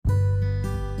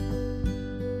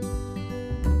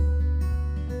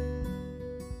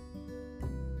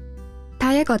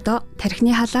Та яг одоо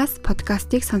тархины халаас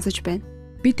подкастыг сонсож байна.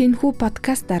 Бид энэхүү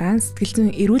подкастаараа сэтгэл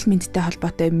зүйн эрүүл мэндтэй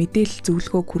холбоотой мэдээлэл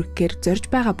зөвлөгөө хүргэхээр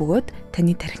зорж байгаа бөгөөд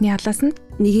таны тархины халаас нь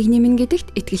нэгийг нэмнэ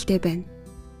гэдэгт итгэлтэй байна.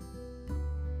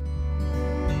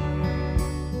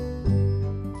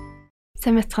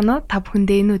 Сайн байцгаана уу? Та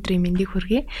бүхэндээ энэ өдрийн мэндийг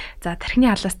хүргэе. За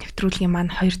тархины халаас нэвтрүүлгийн маань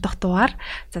 2 дахь дугаар.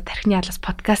 За тархины халаас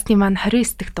подкастын маань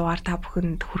 29 дахь дугаар та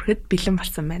бүхэнд хүрэхэд бэлэн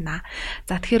болсон байна.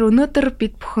 За тэгэхээр өнөөдөр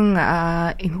бид бүхэн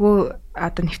энэхүү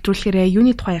одоо нэвтрүүлэхээр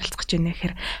юуны тухай ярилцах гэж байна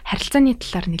гэхээр харилцааны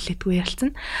талаар нэлээдгүй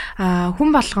ярилцсан. Хүн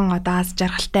болгон одоо АЗ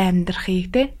ЖАРГАЛ-тай амьдрахыг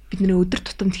те бидний өдөр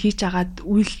тутамд хийж агаад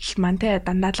үйлдэл маань те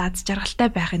дандаа л АЗ ЖАРГАЛ-тай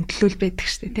байхын төлөө байдаг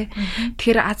шүү дээ те.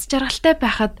 Тэгэхээр АЗ ЖАРГАЛ-тай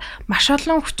байхад маш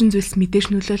олон хүчин зүйлс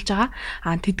мэдээж нөлөөлж байгаа.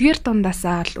 Тэдгээр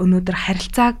дундаасаа л өнөөдөр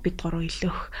харилцааг бид гурав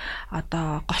илүүх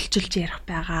одоо голчилж ярих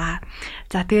байгаа.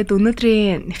 За тэгээд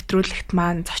өнөөдрийн нэвтрүүлэгт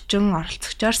маань зочин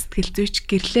оролцогчоор сэтгэл зүйч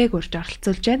гэрлээг урьж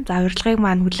оролцуулж байна. За урилгыг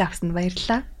маань хүлээн авсанд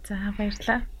баярлалаа. За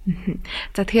баярлалаа.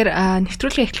 За тэгэхээр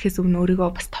нэвтрүүлгээ эхлэхээс өмнө өөрийгөө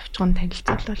бас товчхон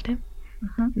танилцуулбал тийм.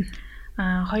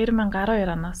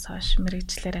 2012 оноос хойш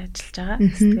мэргэжлэр ажиллаж байгаа.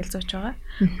 Сэтгэл зүйч байгаа.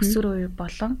 Өсвөр үе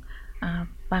болон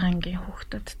багангийн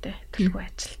хүүхдүүдтэй төлөө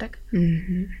ажилладаг.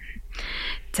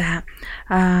 За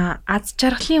АЗ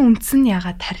ЖАРГАЛын үндэс нь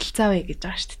яагаад харилцаа вэ гэж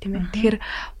байгаа шүү дээ тийм ээ. Тэгэхээр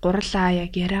гурлаа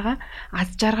яг яриагаа АЗ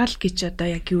ЖАРГАЛ гэж одоо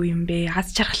яг юу юм бэ?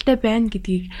 АЗ ЖАРГАЛтай байна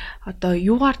гэдгийг одоо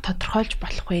юугаар тодорхойлж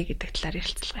болох вэ гэдэг талаар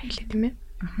ярилцлага эхлэе тийм ээ.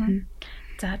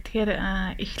 За тэгэхээр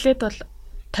эхлээд бол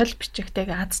тол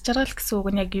бичигтэйг АЗ ЖАРГАЛ гэсэн үг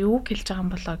нь яг юу хэлж байгаа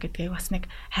юм болоо гэдгийг бас нэг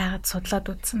хайгаад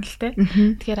судлаад үзсэн л дээ.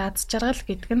 Тэгэхээр АЗ ЖАРГАЛ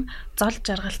гэдэг нь зол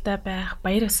жаргалтай байх,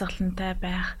 баяр ёслолтой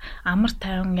байх, амар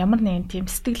тайван, ямар нэгэн тийм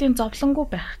сэтгэлийн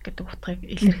зовлонгүй байх гэдэг утгыг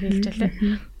илэрхийлж байлаа.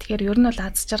 Тэгэхээр ер нь бол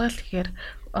АЗ ЖАРГАЛ гэхээр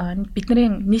бидний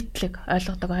нийтлэг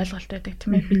ойлгодог ойлголт байдаг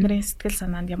тийм ээ. Бидний сэтгэл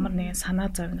санаанд ямар нэгэн санаа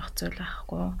зовнох зүйл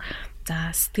байхгүй.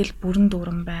 За сэтгэл бүрэн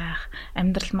дүүрэн байх,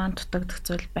 амьдрал маань дутагдах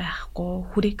зүйл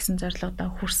байхгүй, хүрээ гэсэн зорилгодоо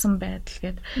хүрсэн байдал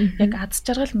гэд яг АЗ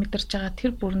ЖАРГАЛ мэдэрч байгаа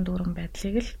тэр бүрэн дүүрэн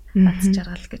байдлыг л АЗ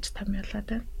ЖАРГАЛ гэж томьёолоод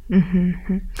байна.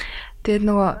 Тэгээд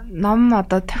нөгөө ном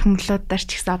одоо тахимлуудаар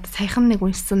ч гэсэн одоо саяхан нэг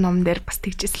уншсан ном дээр бас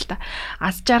тэгжсэн л та.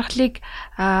 АЗ ЖАРГАЛыг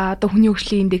одоо хүний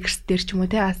хөгжлийн индекс дээр ч юм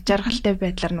уу те АЗ ЖАРГАЛтай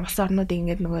байдлаар нь улс орнуудыг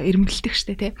ингээд нөгөө эрмэлдэг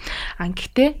штэ те.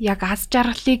 Гэхдээ яг АЗ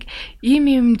ЖАРГАЛыг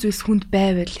ийм зүйлс хүнд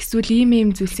байвал эсвэл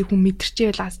ийм зүйлсийг хүн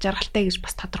мэдэрчээвэл АЗ ЖАРГАЛтай гэж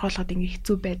бас тодорхойлоход ингээд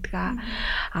хэцүү байдаг.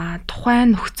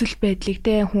 Тухайн нөхцөл байдлыг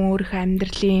те хүн өөрийнхөө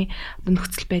амьдралын одоо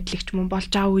нөхцөл байдлыг ч юм уу болж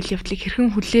байгаа үйл явдлыг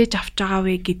хэрхэн хүлээж авч байгаа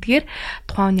вэ гэдгээр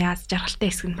тухайн хүний АЗ ЖАРГАЛтай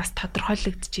хэсэг нь бас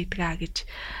тодорхойлогдчихийдгаа гэж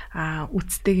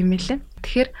үздэг юм лээ.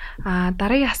 Тэгэхээр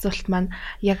дараагийн асуулт маань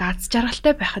яг АЗ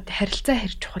ЖАРГАЛтай байхад харилцаа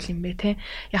хэр чухал юм бэ те?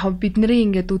 Яг бидний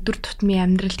ингээд өдөр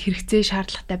тутмын амьдралд хэрэгцээ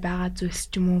шаардлагатай байгаа зүйлс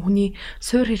ч юм уу хүний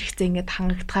суур хэрэгцээ ингээд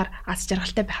хангагдахаар АЗ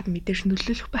ЖАРГАЛтай байхад мэдээж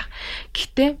нөлөөлөх байх.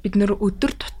 Гэхдээ бид нөр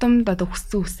өдөр тутамд одоо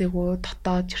хүссэн үсээгөө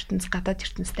дотоод ертөнц гадаад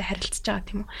ертөнцтэй харилцаж байгаа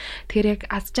тийм үү? Тэгэхээр яг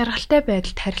АЗ ЖАРГАЛтай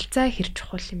байдалд харилцаа хэр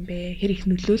чухал юм бэ? Хэр их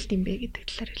нөлөөлт юм бэ гэдэг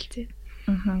талаар хэлцээ.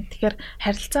 Тэгэхээр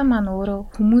харилцаа маань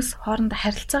өөрөө хүмүүс хоорондоо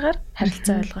харилцаагаар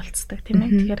харилцаа ойлголцдог тийм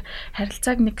ээ. Тэгэхээр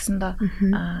харилцааг нэгсэндээ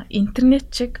интернет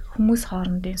шиг хүмүүс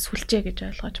хоорондын сүлжээ гэж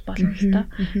ойлгож болно л доо.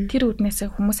 Тэр үднээсээ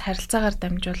хүмүүс харилцаагаар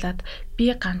дамжуулаад би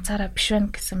ганцаараа биш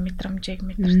байна гэсэн мэдрэмжийг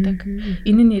мэдэрдэг.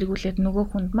 Энэ нь эргүүлээд нөгөө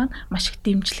хүнд маань маш их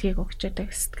дэмжлэгийг өгч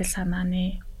яадаг сэтгэл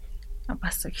санааны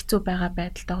бас хэцүү байгаа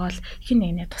байдалтайгаа л хин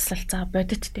нэгнээ туслалцаа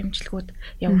бодит дэмжлэгүүд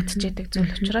явагдчихэдэг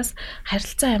зүйл учраас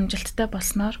харилцаа амжилттай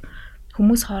болсноор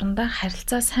хүмүүс хоорондоо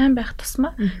харилцаа сайн байх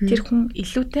тусмаа тэр хүн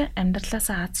илүүтэй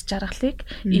амьдралаасаа АЗ ЖАРГАЛыг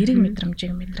эерэг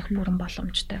мэдрэмжийг мэдрэх бүрэн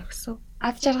боломжтой гэсэн.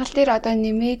 АЗ ЖАРГАЛ дээр одоо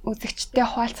нэмээд үзэгчтэй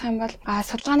хуваалцах юм бол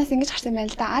судалгаанаас ингэж гарсан байна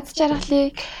л да. АЗ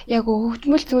ЖАРГАЛыг яг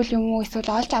өгөгдмөл зүйл юм уу эсвэл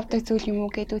олж авдаг зүйл юм уу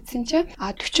гэд үзсэн чинь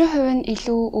 40% нь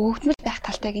илүү өгөгдмөл байх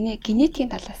талтай генетикийн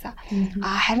талаасаа.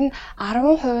 Харин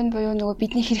 10% нь буюу нөгөө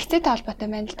бидний хэрэгцээтэй холбоотой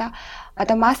байна л да.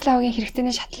 Одоо Маслоугийн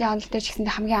хэрэгцээний шатлалын онол дээр ч гэсэн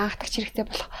хамгийн анхдагч хэрэгцээ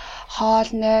болох хоол,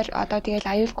 нойр, одоо тэгэл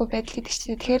аюулгүй байдал гэдэг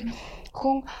чинь. Тэгэхээр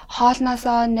хүн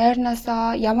хоолноосоо,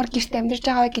 нойрноосоо ямар гэрт амьдарч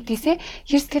байгаа вэ гэдгээсээ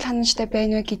хэр сэтгэл ханамжтай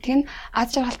байна вэ гэдг нь АЗ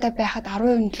ЖАРГАЛтай байхад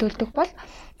 10% нөлөөлдөг бол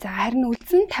за харин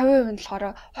үлдсэн 50% нь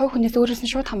болохоор хувь хүнээс өөрөөс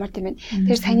нь шууд хамаардаг юм байна.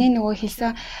 Тэгэхээр саяны нөгөө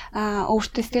хэлсэн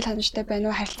өөртөө сэтгэл ханамжтай байна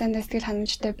уу, харилцаанд сэтгэл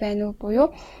ханамжтай байна уу буюу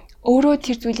өөрөө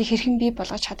тэр зүйлийг хэрхэн бий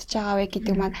болгож чадж байгаа вэ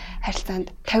гэдэг маань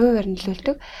харилцаанд 50%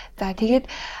 нөлөөлдөг. За тэгээд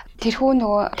тэрхүү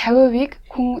нөгөө 50%-ийг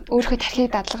хүн өөрийнхөө тархийг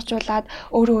дадлагжуулаад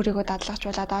өөрийгөө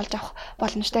дадлагжуулаад олж авах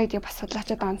боломжтой гэдгийг бас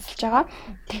судлаачид онцолж байгаа.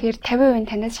 Тэгэхээр 50% нь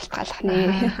танаас шалтгааллах нэ.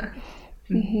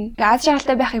 Аз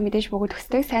жаргалтай байхыг мэдээж бөгөөд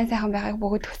төсдөг, сайн сайхан байхыг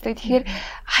бөгөөд төсдөг. Тэгэхээр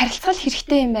харилцаа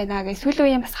хэрэгтэй юм байна гэж сүүлийн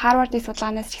үеийн бас Харвардын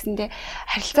судалгаанаас ч гэсэндээ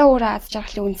харилцаа өөрөө аз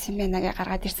жаргалын үндэс юм байна гэж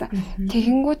гаргаад ирсэн.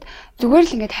 Тэгэнгүүт зүгээр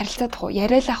л ингээд харилцаад ах уу,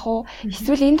 яриалах уу,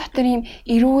 эсвэл энэ дотор юм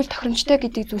эрүүл тохиромжтой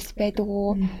гэдэг зүйлс байдаг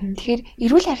уу? Тэгэхээр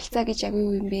эрүүл харилцаа гэж яг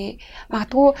юу юм бэ?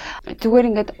 Магадгүй зүгээр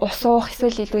ингээд ус уух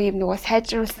эсвэл илүү юм нөгөө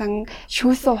сайжруулсан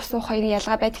шүүсэн ус уух хоёрын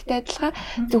ялгаа байдагтай адилхан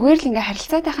зүгээр л ингээд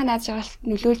харилцаатайхаа аз жаргалт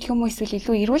нөлөөлөх юм уу эсвэл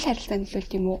илүү эрүүл харилцаа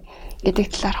нөлөөлт юм уу гэдэг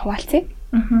талаар хуваалцъя.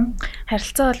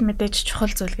 Харилцаа бол мэдээж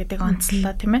чухал зүйл гэдэг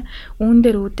онцлоо тийм ээ. Үүн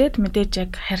дээр үүдээд мэдээж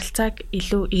яг харилцааг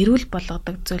илүү эрүүл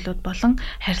болгодог зүйлүүд болон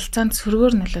харилцаанд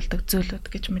сөргөөр нөлөөлдөг зүйлүүд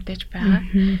гэж мэдээж байгаа.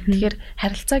 Тэгэхээр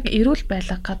харилцааг эрүүл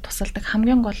байлгахад тусалдаг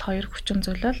хамгийн гол хоёр хүчин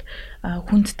зүйл бол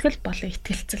хүндэтгэл болон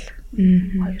итгэлцэл.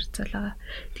 Хоёр зүйл байгаа.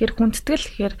 Тэгэхээр хүндэтгэл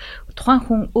гэхээр тухайн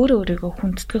хүн өөрөө өөрийгөө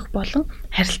хүндэтгэх болон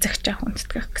харилцагчаа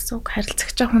хүндэтгэх гэсэн үг.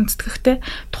 Харилцагчаа хүндэтгэлтэй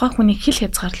тухайн хүний хил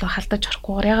хязгаарлуу халдаж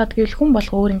орохгүй. Яагаад гэвэл хүн бол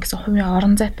өөр ингэсэн хувийн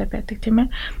орон зайтай байдаг тийм ээ.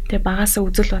 Тэгээ багаасаа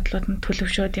үзэл бодлууд нь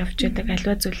төлөвшөөд явж байдаг.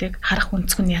 Аливаа зүйлийг харах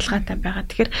өнцөг нь ялгаатай байгаа.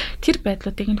 Тэгэхээр тэр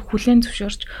байдлуудыг нь хүлээн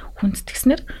зөвшөөрч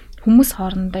хүндэтгснээр хүмүүс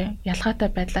хоорондоо ялгаатай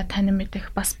байдлаа танин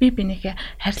мэдэх бас бие биенийхээ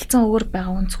харилцан өөр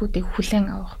байгаа өнцгүүдийг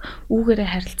хүлээн авах үүгээрээ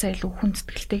харилцаа илүү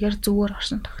хүндэтгэлтэйгээр зүгээр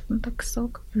оршин тогтнодог гэсэн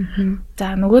үг.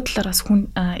 За нөгөө талаараас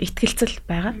хүн итгэлцэл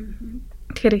байгаа.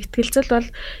 Тэгэхээр итгэлцэл бол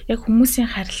яг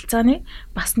хүмүүсийн харилцааны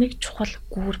бас нэг чухал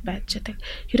гүүр байж байгаа.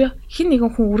 Хэрэв хин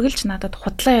нэгэн хүн үргэлж надад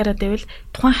худлаа яриад байвал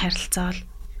тухайн харилцаа бол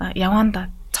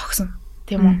яваандаа цогсон.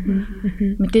 Тийм үү?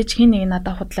 Мэдээж хин нэг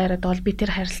надад худлаа яриад бол би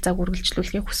тэр харилцааг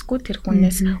үргэлжлүүлэхийг хүсэхгүй, тэр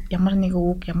хүнээс ямар нэг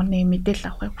үг, ямар нэг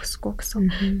мэдээлэл авахыг хүсэхгүй гэсэн.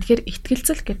 Тэгэхээр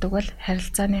итгэлцэл гэдэг бол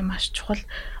харилцааны маш чухал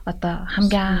одоо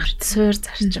хамгийн анх суур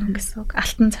зарчим гэсэн үг,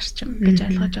 алтан зарчим гэж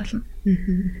ойлгож болно.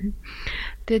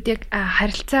 Тэгэд яг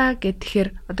харилцаа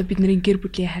гэхээр одоо бидний гэр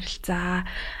бүлийн харилцаа,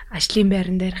 ажлын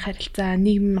байран дээр харилцаа,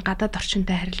 нийгэм гадаад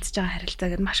орчинтой харилцаж байгаа харилцаа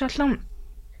гэдэг маш олон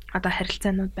одоо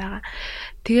харилцаанууд байгаа.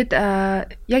 Тэгээд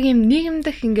яг юм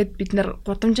нийгэмдэх ингээд бид нар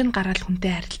гудамжинд гараад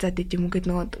хүнтэй харилцаад идэв юм гээд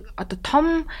нөгөө одоо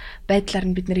том байдлаар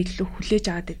нь бид нар илүү хүлээж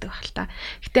аваад идэг баг л та.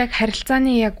 Гэтэ яг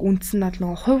харилцааны яг үндэс нь бол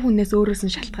нөгөө хувь хүнээс өөрөөс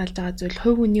нь шалтгаалж байгаа зүйл,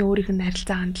 хувь хүний өөрийнх нь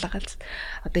харилцаа хандлагаас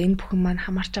одоо энэ бүхэн маань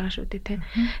хамаарч байгаа шүү дээ, тийм.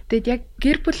 Тэгэд яг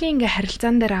гэр бүлийн ингээ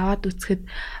харилцаан дээр аваад үзэхэд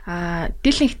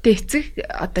дийлэнхтэй эцэг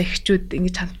одоо эхчүүд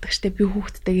ингэж ханддаг штэ. Би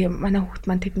хүүхдтэйгээ манай хүүхд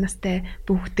маань тэд настай би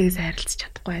хүүхдтэйгээ харилцаж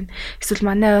чадахгүй байна. Эсвэл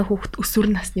манай хүүхд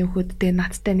өсвөр насны хүүхэд тэгээ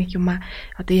надтай нэг юм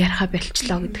одоо яриахаа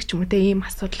болчлоо гэдэг ч юм уу те ийм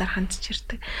асуудлаар хандж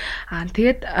ирдэг.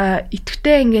 Тэгээд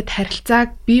идэвхтэй ингээд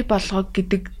харилцааг бий болгох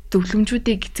гэдэг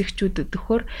зөвлөмжүүдийг эцэгчүүдэд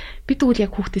өгөхөөр би тэгвэл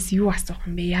яг хүүхдээс юу асуух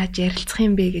юм бэ? Яаж ярилцах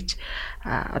юм бэ гэж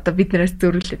одоо бид нараас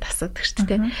зөрүүлээд асуудаг шүү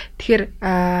дээ. Тэгэхээр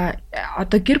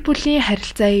одоо гэр бүлийн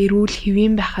харилцаа эрүүл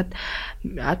хэвэн байхад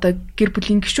одоо гэр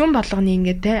бүлийн гишүүн болгоны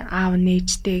ингээд те аав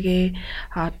нээжтэйгээ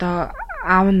одоо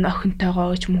аав нь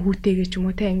охинтойгоо ч юм уу хүүтэйгээ ч юм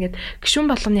уу те ингээд гишүүн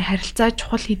болгоны харилцаа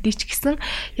чухал хэдий ч гэсэн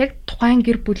яг тухайн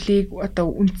гэр бүлийг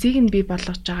одоо үнцгийг нь бий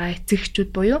болгож байгаа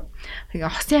эцэгчүүд буюу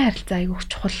хосын харилцаа айгүйх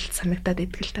чухал санагдаад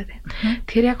идэг л та тийм.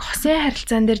 Тэгэхээр яг хосын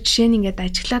харилцаан дээр жишээ нь ингээд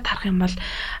ажиглаад харах юм бол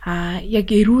яг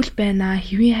эрүүл байна,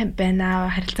 хэвэн байна,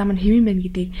 харилцаа маань хэвэн байна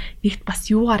гэдгийг нэгт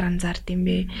бас юугаар анзаард юм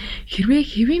бэ? Хэрвээ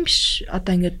хэвэн биш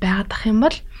одоо ингээд байгаад ах юм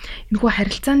бол энэхүү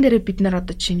харилцаан дээр бид нар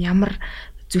одоо жишээ нь ямар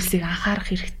зүйлсийг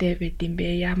анхаарах хэрэгтэй байд юм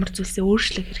бэ? Ямар зүйлсээ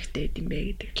өөрчлөх хэрэгтэй байд юм бэ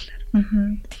гэдэг талаар.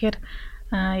 Тэгэхээр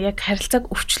яг харилцааг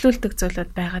өвчлүүлдэг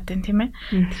зүйлүүд байгаад байна тийм ээ.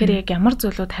 Тэгэхээр яг ямар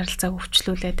зүйлүүд харилцааг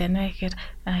өвчлүүлээд байна вэ гэхээр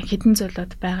хэдэн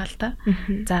зүйлүүд байгаа л да.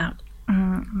 За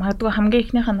магадгүй хамгийн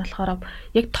ихнийх нь болохоор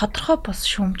яг тодорхой бус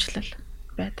шүүмжлэл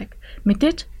байдаг.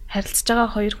 Мэдээж харилцаж байгаа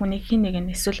хоёр хүний хин нэг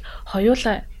нь эсвэл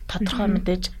хоёулаа тодорхой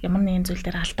мэдээж ямар нэгэн зүйл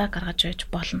дээр алдааг гаргаж байж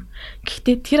болно.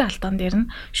 Гэхдээ тэр алдаан дээр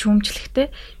нь шүүмжлэхдээ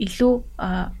илүү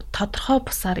тодорхой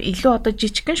бусаар илүү одоо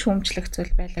жижигхэн шүүмжлэх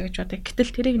зүйл байлаа гэж бодъё.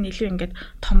 Гэтэл тэрийг нь илүү ингээд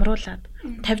томруулад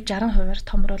 50-60%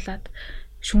 томруулад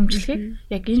шүүмжлэхийг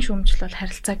яг энэ шүүмжлэл бол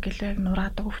харилцааг гэлээ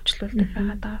нураадаг өвчлүүлдэг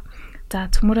байгаа даа.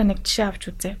 За цөмөрөө нэг жишээ авч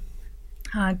үзье.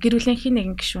 Гэр бүлийн хин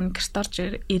нэгэн гишүүн гэрт орж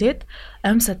ирээд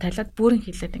оймсоо талаад бүрэн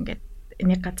хилээд ингээд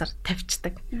нэг газар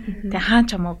тавьчихдаг. Тэгээ хаан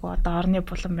ч хамаагүй одоо орны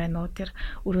булан байна уу тэр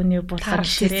өрөөний булан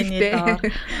ширээний доор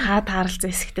хаад харилцаа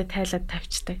хэсэгтээ тайлаад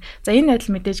тавьчихдаг. За энэ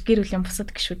адил мэдээж гэр бүлийн бусад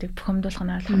гишүүдийг бухимдуулах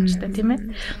нь ойлгомжтой тийм ээ.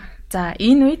 За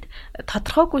энэ үед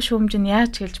тодорхойгүй шүүмж нь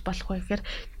яаж хэлж болох вэ гэхээр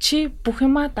чи бүх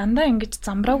юмаа дандаа ингэж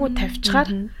замбраагүй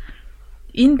тавьчихаар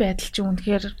энэ байдал чи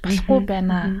үнэхээр болохгүй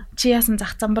байна. Чи яасан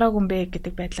зах замбрааг юм бэ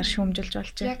гэдэг байдлаар шүүмжилж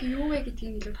болж байна. Яг юу вэ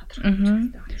гэдгийг илүү тодорхойлох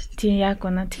хэрэгтэй байна шүү дээ. Тийм яг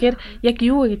үнэ. Тэгэхээр яг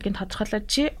юу вэ гэдгийг тодорхойлоод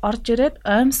чи орж ирээд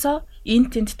оймсоо энэ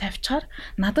тэнд тавьчихаар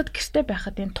надад гэрте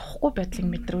байхад энэ тухгүй байдлыг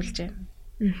мэдрүүлж байна.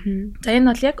 За энэ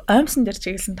бол яг оймсон дээр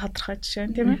чиглэсэн тодорхой жишээ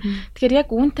тийм ээ. Тэгэхээр яг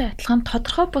үүнтэй адилхан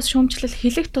тодорхой бус шүүмжлэл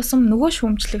хэлэх тусам нөгөө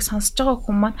шүүмжлэлийг сонсож байгаа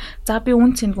хүн маань за би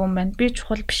үн цэнгүү юм байна, би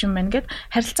чухал биш юм байна гэд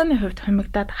харилцааны хувьд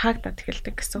хумигдаад хаагдаад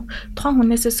эхэлдэг гэсэн. Тухайн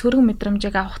хүнээсээ сөрөг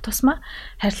мэдрэмжийг авах тусмаа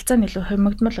харилцаа илүү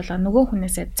хумигдмал болоо нөгөө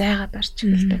хүнээсээ зайгаад барьж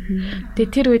эхэлдэг.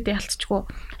 Тэгээ тэр үед ялцчгүй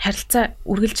харилцаа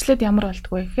үргэлжлээд ямар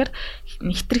болдгоо гэхээр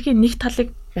хитрхийн нэг талыг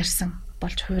барьсан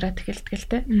болж хуураад эхэлдэг л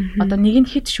те. Одоо нэг нь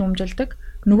хит шүүмжилдэг,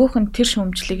 нөгөөх нь тэр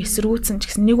шүүмжлэлийг эсэргүүцсэн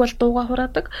ч гэсэн нэг бол дууга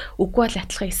хураадаг, үгүй бол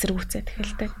атлахаа эсэргүүцээд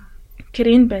эхэлдэг.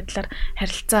 Тэгэхээр энэ байдлаар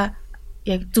харилцаа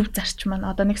яг зөв зарчим маань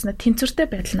одоо нэгснэ тэнцвэртэй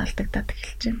байдал нь алдагдаад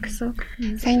эхэлж байна гэсэн.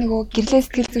 Сайн нөгөө гэрлээ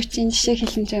сэтгэл зүйчийн жишээ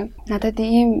хэлсэн чинь надад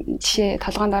ийм жишээ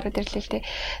толгоонд ороод ирлээ л те.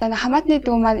 Хамаатны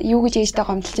дүү маань юу гэж ээжтэй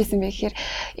гомдолж байсан бэ гэхээр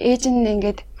ээж нь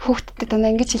ингээд хүүхдэд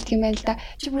дандаа ингэж хэлдэг юм байна л да.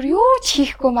 Чи бүр юу ч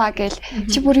хийхгүй маа гээл.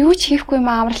 Чи бүр юу ч хийхгүй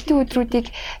маа амралтын өдрүүдийг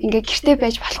ингээд гэртээ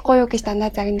байж болохгүй юу гэж дандаа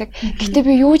загнадаг. Гэтэ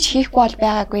би юу ч хийхгүй бол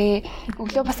байгаагүй.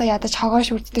 Өглөө басаа ядаж хогоо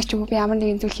шүрддэг ч юм уу би ямар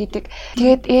нэгэн зүйл хийдэг.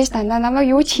 Тэгээд ээж дандаа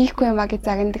намайг юу ч хийхгүй юм аа гэж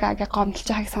загнадаг гэж гомдолж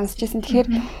байгааг сонсч байсан. Тэгэхээр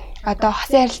одоо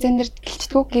хосын харилцаан дээр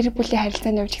гэлчдэггүй гэр бүлийн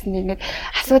харилцааны явж гэсэн ингээд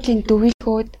асуудлын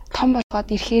дүвэлгөөд том болгоод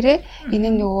ирэхээрээ энэ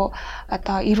нөгөө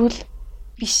одоо эрүүл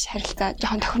биш харилцаа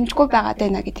жоохон тохиромжгүй байгаад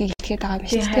байна гэдгийг хэлгээд байгаа юм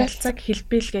шиг тийм. Харилцааг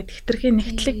хэлбэлгээд хитрхийн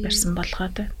нэгтлэг барьсан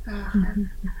болгоод байна.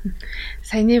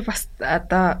 Саяны бас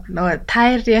одоо нөгөө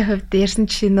таарийн хувьд ярьсан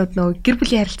жишээнүүд нөгөө гэр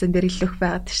бүлийн харилцаан дээр илүү их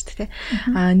байгаад байна шүү дээ.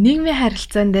 Нийгмийн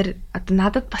харилцаан дээр одоо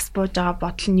надад бас бууж байгаа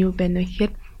бодол нь юу байна вэ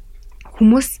гэхээр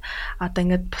хүмүүс одоо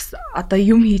ингээд бас одоо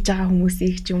юм хийж байгаа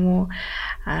хүмүүсийг ч юм уу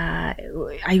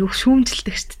айгуу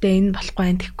шүүмжилдэг шүү дээ. Энэ болохгүй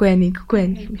байх, тэгэхгүй байх, ингэхгүй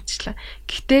байх гэх мэтчлээ.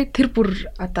 Гэхдээ тэр бүр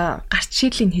одоо гарч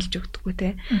шийдлийг хэлж өгдөггүй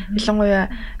те.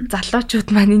 Ялангуяа залуучууд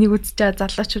маань энийг үзэж байгаа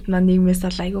залуучууд маань нийгмээс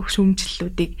бол айгуу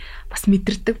шүүмжлэлүүдийг бас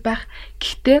мэдэрдэг байх.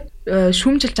 Гэхдээ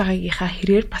шүүмжилж байгаагийнхаа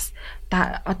хэрээр бас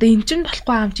одоо эн чинь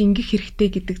болохгүй юм чи ингэх хэрэгтэй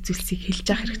гэдэг зүйлсийг хэлж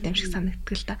явах хэрэгтэй юм шиг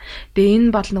санагддаг л та. Тэгээ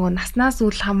энэ бол нөгөө наснаас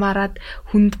үл хамааран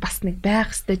хүнд бас нэг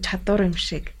байх ёстой чадвар юм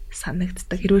шиг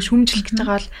санагддаг. Хэрвээ шүүмжлэх гэж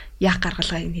байгаа бол яг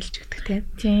гаргалгаа юм хэлж өгдөг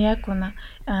тийм яг үнэ.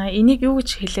 Энийг юу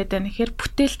гэж хэлээд байна гэхээр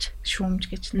бүтээлч шүүмж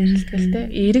гэж нэрлэдэг л тийм.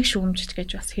 Эерэг шүүмжч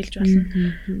гэж бас хэлж болно.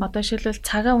 Одоо жишээлбэл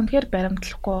цагаа үнэхээр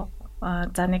баримтлахгүй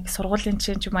за нэг сургуулийн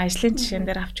жишээ ч юм уу ажлын жишээн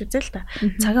дээр авч үзээ л та.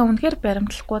 Цагаа үнэхээр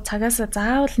баримтлахгүй цагаасаа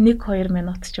заавал 1-2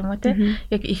 минут ч юм уу те.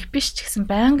 Яг их биш ч гэсэн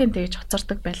байнгын тэгж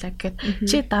хоцордог байлаа гэхэд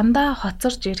чи дандаа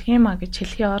хоцорж ирэх юм а гэж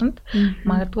хэлхийн оронд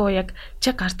магадгүй яг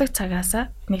чи гардаг цагаасаа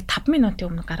нэг 5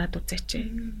 минутын өмнө гараад үзээч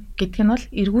гэдг нь бол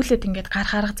эргүүлээд ингээд гар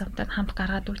харах замтай хамт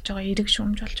гаргаад үлж байгаа эрэг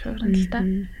шүүмж болж хувирна л та.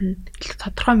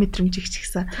 Тодорхой мэдрэмжийг ч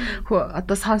гэсэн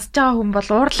одоо сонсож байгаа хүн бол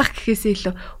уурлах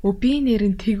гэхээсээ илүү би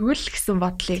нэрэн тэгвэл гэсэн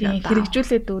бодлыг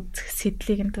хэрэгжүүлээд үзэх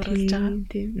сэтлийг нь төрүүлж байгаа.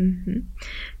 Тийм.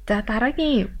 За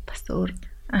дараагийн бас өөр.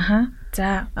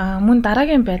 За мөн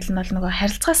дараагийн байдал нь бол нөгөө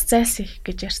харилцаас зайлсхийх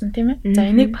гэж ярьсан тийм ээ. За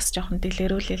энийг бас жоохон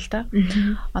дэлгэрүүлээ л да.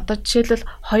 Одоо жишээлбэл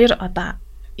хоёр одоо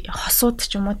хосууд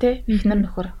ч юм уу те эхнэр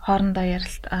нөхөр хоорондоо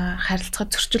харилцаа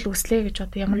зөрчил үүслээ гэж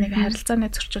одоо ямар нэгэн харилцааны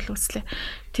зөрчил үүслээ.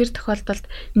 Тэр тохиолдолд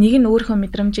нэг нь өөрийнхөө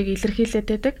мэдрэмжийг илэрхийлээд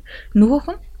байдаг, нөгөөх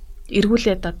нь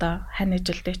эргүүлээд одоо хань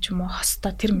ажилдээ ч юм уу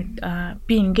хостоо тэр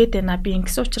би ингээд байна би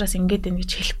ингэсэн учраас ингээд байна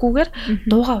гэж хэлэхгүйгээр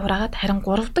дууга ураагаад харин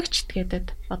гуравдагч итгээдэд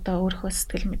одоо өөрийнхөө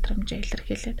сэтгэл мэдрэмжээ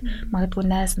илэрхийлээд магадгүй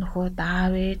найз нөхөд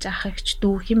аав ээж ах эгч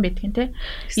дүү хэн байдгийн те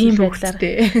ийм байдлаар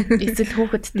эцэл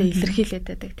хүүхэдтэй илэрхийлээд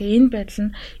байдаг. Тэгээ энэ байдал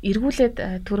нь эргүүлээд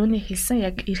түрүүний хэлсэн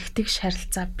яг эргэтгэж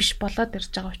харилцаа биш болоод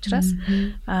ирж байгаа учраас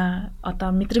одоо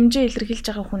мэдрэмжээ илэрхийлж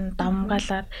байгаа хүн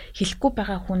давмгаалаад хэлэхгүй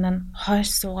байгаа хүн нь хойш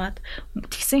суугаад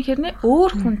тэгсэн хэрнээ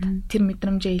өөр хүнд тэр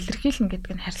мэдрэмжээ илэрхийлнэ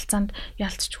гэдэг нь харилцаанд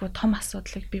ялцчгүй том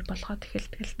асуудлыг бий болгоод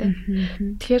эхэлдэг л дээ.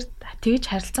 Тэгэхээр тэгж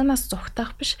харилцаанаас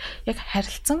зүгтаах биш яг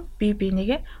харилцан бие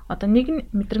бинийгээ одоо нэг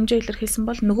мэдрэмжээ илэрхийлсэн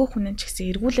бол нөгөө хүн нь ч гэсэн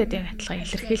эргүүлээд яг адилхан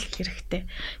илэрхийлэх хэрэгтэй.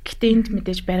 Гэхдээ энд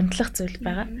мэдээж баримтлах зүйл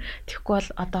байгаа. Тэгэхгүй бол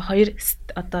одоо хоёр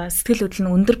одоо сэтгэл хөдлөл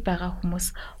нь өндөр байгаа хүмүүс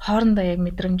хоорондоо яг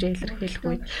мэдрэмжээ илэрхийлэх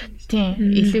үед тийм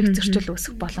илүү их зөрчил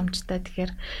үүсэх боломжтой.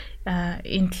 Тэгэхээр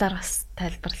энэ талаар бас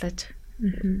тайлбарлаж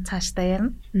цаашдаа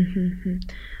ярина.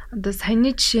 Одоо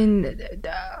саяны жишээ нь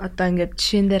одоо ингээд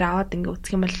жишээн дээр аваад ингээд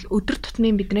үзэх юм бол өдөр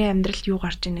тутмын бидний амьдралд юу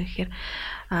гарч ийнэ гэхээр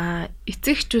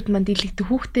эцэгчүүд манд дийлэгдэх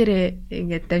хүүхдэрээ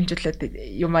ингээд дамжуулаад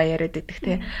юм яриад байдаг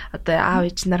те. Одоо аав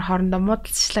ээж нар хоорондоо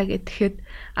муудалцлаа гэхэд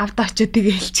авдаа очиод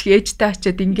тэгээ хэлчих, ээжтэй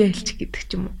очиод ингээ хэлчих гэдэг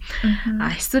ч юм уу.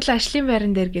 Эсвэл ажлын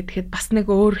байран дээр гэхэд бас нэг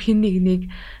өөр хин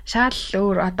нэг шал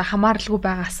өөр одоо хамааралгүй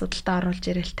байгаа асуудалтай оруулж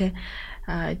ирэл те.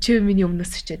 Чи миний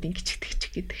өмнөөс очиод ингээ чигтгэж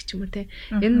гэдэг ч юм уу те.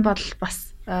 Энэ бол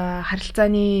бас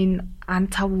харилцааны ан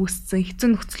цав үүссэн хэцүү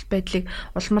нөхцөл байдлыг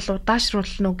улмал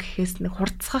удаашруулна уу гэхээс нэг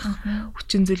хурцгах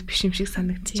хүчин зүйл биш юм шиг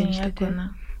санагдаж байна шүү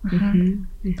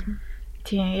дээ.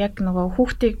 Тийм яг нөгөө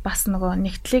хүүхдийг бас нөгөө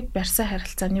нэгтлийг барьсан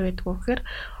харилцаа нь юу гэдэг вэ гэхээр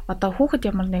одоо хүүхэд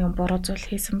ямар нэгэн буруу зүйл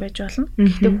хийсэн байж болно.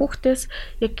 Гэхдээ хүүхдээс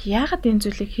яг яагаад энэ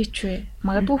зүйлийг хийчихвэ?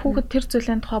 Магадгүй хүүхэд тэр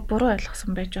зүйлийн тухай буруу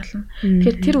ойлгосон байж болно.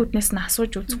 Тэгэхээр тэр үднээс нь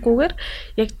асууж үзэхгүйгээр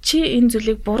яг чи энэ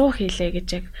зүйлийг буруу хийлээ гэж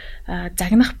яг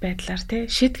загнах байдлаар тий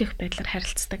шийдгэх байдлаар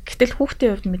харилцдаг. Гэтэл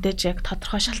хүүхдийн хувьд мэдээж яг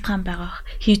тодорхой шалтгаан байгаа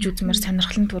хийж үзмээр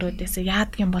сонирхлын төрөөдөөс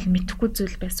яадаг юм бол мэдэхгүй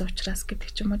зүйл байсан учраас гэдэг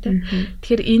ч юм уу тий.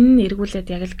 Тэгэхээр энэ нь эргүүлээд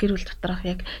яг л гэр бүл доторх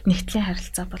яг нэгтлийн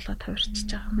харилцаа болоод хувирчиж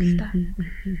байгаа юм л да.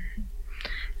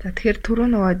 За тэгэхээр түрүү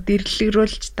нөгөө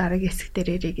дэрлэгрүүлж дараагийн хэсэг дээр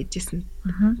ирээ гэжсэн.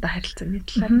 Одоо харилцааны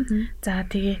талаар. За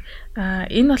тэгээ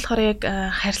энэ болохоор яг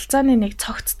харилцааны нэг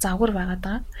цогц загвар байгаад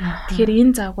байгаа. Тэгэхээр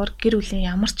энэ загвар гэр бүлийн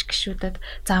ямар ч гишүүдэд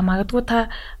за магадгүй та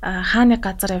хааны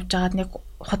газар явж байгаад нэг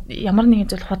ямар нэгэн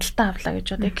зүйл худалдаа авлаа гэж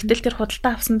бодъё. Гэтэл тэр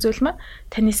худалдаа авсан зүйл маань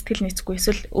таны сэтгэл нийцгүй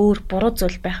эсвэл өөр буруу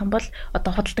зүйл байх юм бол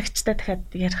одоо худалдагчтай дахиад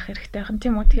ярих хэрэгтэй байх нь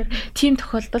тийм үү. Тэгэхээр тийм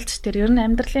тохиолдолд тэр ер нь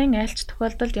амьдралын айлч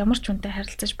тохиолдолд ямар ч хүнтэй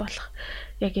харилцаж болох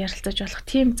яг ярилцаж болох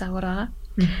тийм загвар байгаа.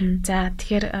 За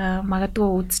тэгэхээр магадгүй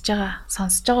үзэж байгаа,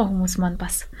 сонсож байгаа хүмүүс маань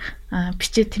бас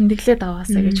бичээ тэмдэглээд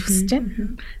аваасаа гэж хүсэж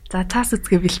байна. За цаас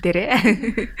үзгээ бэлдээрээ.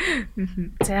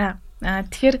 За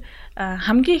тэгэхээр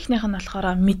хамгийн ихнийх нь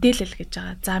болохоор мэдээлэл гэж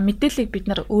байгаа. За мэдээллийг бид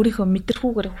нар өөрийнхөө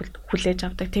мэдрэхүүгээр хүлээж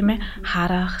авдаг тийм ээ.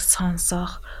 Харах,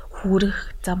 сонсох,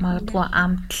 хүрэх, за магадгүй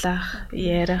амтлах,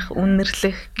 ярих,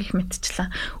 үнэрлэх гэх мэтчлэн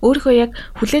өөрийнхөө яг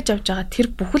хүлээж авж байгаа тэр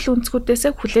бүхэл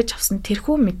өнцгүүдээсээ хүлээж авсан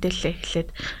тэрхүү мэдээлэлээ эхлээд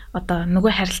одоо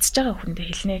нөгөө харилцаж байгаа хүндээ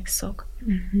хэлнэ гэсэн үг.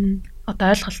 Одоо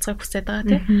ойлголцохыг хүсэж байгаа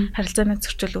тийм харилцааны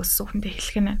зөрчил үүссэн хүндээ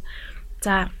хэлэх нь.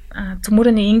 За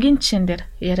цөмөрөний энгийн жишээн дээр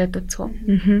яриад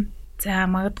үзгөө. За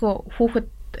магадгүй хүүхэд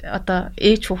одоо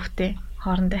ээж хүүхдээ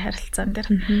хоорондын харилцаан дээр.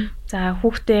 За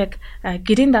хүүхдээ яг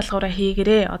гэрийн даалгавраа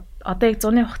хийгэрээ одоо яг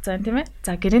 100-ны хугацаанд тийм ээ.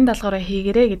 За гэрийн даалгавраа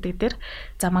хийгэрээ гэдэг дээр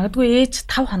за магадгүй ээж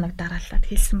 5 хоног дараалаад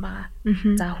хэлсэн байгаа.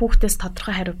 За хүүхдээс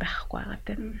тодорхой хариу байхгүй байгаа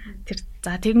тийм. Тэр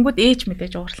за тэгэнгүүт ээж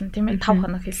мэдээж уурлан тийм ээ 5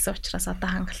 хоног хэлсэн учраас одоо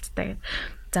хангалттай гэдэг.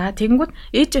 За тэгэнгүүт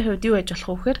ээжийн хувьд юу яж болох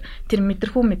вэ гэхээр тэр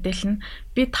мэдрэхүү мэдээлэл нь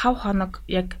би 5 хоног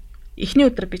яг эхний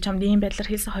өдөр би чамд ийм байдлаар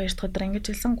хэлсэн, 2 дахь өдөр ингэж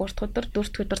хэлсэн, 3 дахь өдөр, 4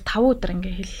 дахь өдөр, 5 өдөр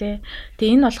ингэ хэллээ.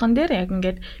 Тэгээ энэ болгон дээр яг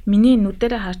ингээд миний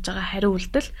нүдэрээ харж байгаа хариу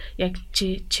үйлдэл яг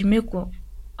чи чимээгүй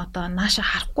одоо нааша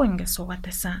харахгүй ингээд суугаад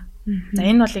байсан. За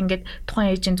энэ бол ингээд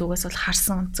тухайн ээжийн зүгээс бол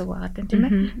харсан өнцөг байгаа тийм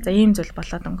ээ. За ийм зүйл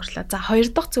болоод өнгөрлөө. За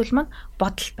 2 дахь зүйл маань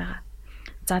бодол байгаа.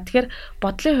 За тэгэхээр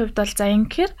бодлын хувьд бол за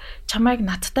ингэхээр чамайг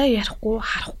надтай ярихгүй,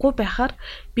 харахгүй байхаар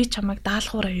би чамайг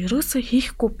даалгавраа ерөөсөө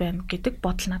хийхгүй байна гэдэг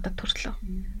бодол надад төрлөө.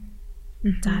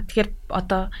 За тэгэхээр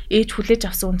одоо ээж хүлээж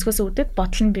авсан өнцгөөс үүдээд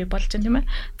бодол нь бий болж байна тийм ээ.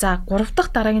 За 3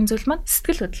 дахь дараагийн зүйл маань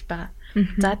сэтгэл хөдлөл байгаа.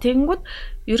 За тэгэнгүүт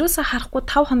ерөөсөө харахгүй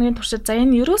 5 хоногийн туршид за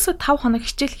энэ ерөөсөө 5 хоног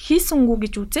хичээл хийсэнгүү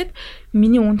гэж үзээд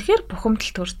миний үнэхээр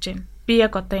бухимдал төрж байна. Би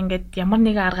яг одоо ингээд ямар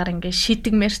нэгэн аргаар ингээд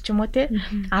шийдэгмээр ч юм уу те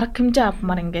арга хэмжээ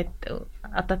авмаар ингээд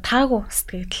одоо таагүй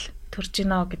сэтгэл төрж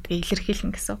гинэ гэдгийг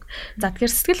илэрхийлнэ гэсэн үг. За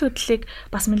тэгэхээр сэтгэл хөдлөлийг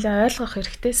бас нэлээд ойлгох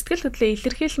хэрэгтэй. Сэтгэл хөдлөлөө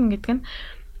илэрхийлнэ гэдэг нь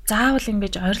заавал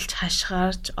ингэж ойрлж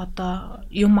хашгаарч одоо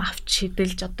юм авч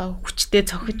шидэлж одоо хүчтэй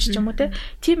цохиж ч юм уу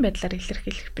тийм байдлаар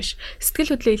илэрхийлэх биш.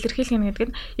 Сэтгэл хөдлөлөө илэрхийлэх гэдэг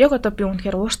нь яг одоо би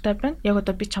үнэхээр ууртай байна. Яг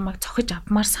одоо би чамайг цохиж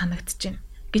авмаар санагдаж байна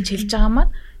гэж хэлж байгаа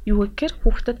маань юу гэхээр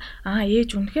хүүхдэд ээж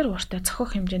үнэхээр ууртай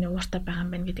цохих хэмжээний ууртай байгаа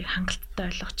юм байна гэдгийг хангалттай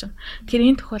ойлгож байна. Тэгэхээр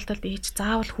энэ тохиолдолд ээж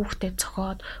заавал хүүхдэд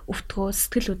цохоод өвтгөө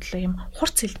сэтгэл хөдлөлөө юм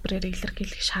хурц хэлбэрээр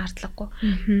илэрхийлэх шаардлагагүй.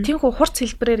 Тиймээ хурц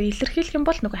хэлбэрээр илэрхийлэх юм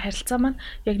бол нөгөө харилцаа маань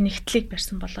яг нэгтлийг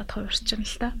барьсан болоод хувирчин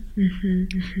л та.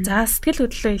 За сэтгэл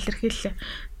хөдлөлөө илэрхийллээ.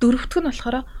 Дөрөвдөг нь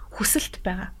болохоор хүсэлт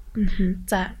байгаа.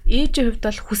 За ээжийн хувьд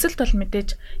бол хүсэлт бол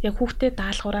мэдээж яг хүүхдээ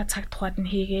даалгавраа цаг тухайд нь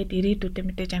хийгээд ирээдүйдээ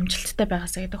мэдээж амжилттай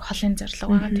байгаасаа гэдэг холын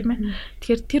зорилго байгаа тийм ээ.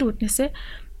 Тэгэхээр тэр үднээсээ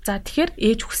за тэгэхээр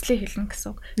ээж хүслээ хэлнэ гэсэн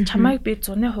үг. Чамайг би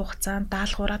 100-ны хугацаанд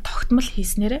даалгавраа тогтмол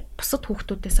хийснээрээ бусад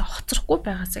хүүхдүүдээс хоцрохгүй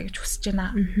байгаасаа гэж хүсэж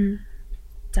байна.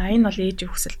 За энэ бол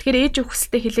ээжийн хүсэл. Тэгэхээр ээжийн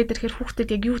хүсэлтэд хэлээд ирэхээр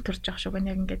хүүхдэд яг юу төрж байгаа шүү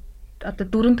гэнэ яг ингээд одоо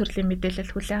 4 төрлийн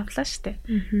мэдээлэл хүлээн авлаа шүү дээ.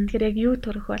 Тэгэхээр яг юу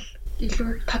төрөх бол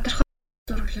илүү тодорхой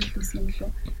зураглал үүсгэн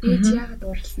лөө. Ээж яагаад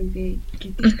уурлсан бэ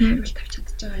гэдэгт хариулт авч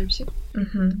чадчих байгаа юм шиг.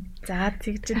 За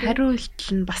тэгж хариулт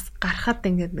нь бас гарахад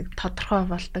ингээд нэг тодорхой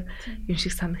болдог юм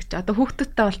шиг санагч. Одоо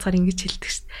хүүхдүүдтэй болцохоор ингэж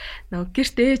хэлдэг шүү дээ. Нөгөө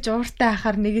гэрт ээж ууртай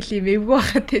ахаар нэг л юм эвгүй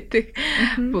байхад байдаг.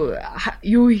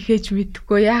 Юу хийхэж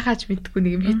мэдэхгүй, яагаад мэдэхгүй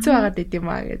нэг юм хэцүү байгаад байд юм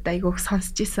аа гэдэг айгүйх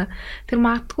сонсч ийсэн. Тэр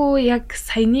магадгүй яг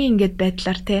саяны ингээд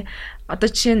байдлаар те одоо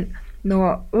жишээ нь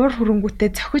нөгөө уур хөрөнгүүтээ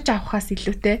цохиж авахаас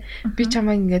илүүтэй би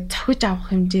чамаа ингээд цохиж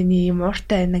авах хэмжээний юм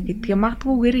ууртай байна гэдгээ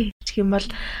магадгүйгээр хийчих юм бол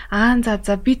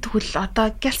за би тэгвэл одоо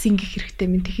гялс ингэх хэрэгтэй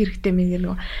минь тэг хэрэгтэй минь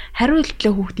нөгөө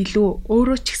хариултлаа хүүхд илүү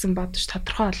өөрөө ч гэсэн бодож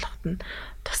тодорхой болгоход нь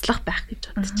туслах байх гэж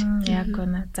бодож байна. Яг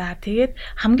үнэ. За тэгээд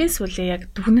хамгийн сүүлийн яг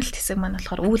дүгнэлт хэсэг маань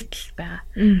болохоор үйлдэл байгаа.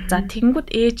 За тэгэнгүүт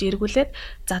ээж эргүүлээд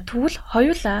за тэгвэл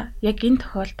хоёулаа яг энэ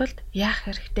тохиолдолд яах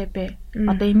хэрэгтэй бэ?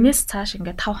 Одоо энэс цааш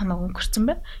ингээд 5 хоног өнгөрцөн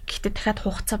байна. Гэхдээ дахиад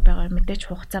хугацаа байгаа мэдээж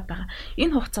хугацаа байгаа.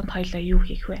 Энэ хугацаанд хоёулаа юу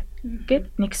хийх вэ?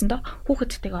 Гэт нэгсэндээ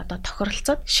хүүхэдтэйгээ одоо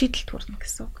тохиролцоод шийдэлт хүрнэ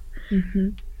гэсэн үг.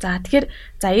 За тэгэхээр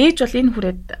за ээж бол энэ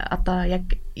хүрээд одоо яг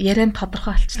ярианд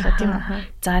тодорхой болчихлоо тийм үү.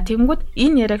 За тэгэнгүүт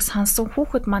энэ яриаг сонсон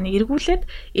хүүхэд маань эргүүлээд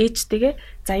ээжтэйгээ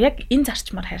за яг энэ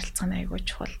зарчмаар харилцах нь айгүй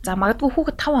чухал. За магадгүй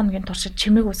хүүхэд 5 хоногийн туршид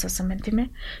чимээгүй суусан байна тийм ээ.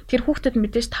 Тэр хүүхдэд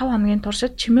мэдээж 5 хоногийн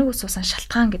туршид чимээгүй суусан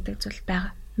шалтгаан гэдэг зүйл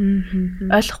байгаа.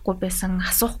 Ойлгохгүй байсан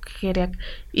асуух гэхээр яг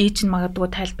ээж нь магадгүй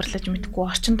тайлбарлаж мэдгүй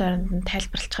орчин тойронд нь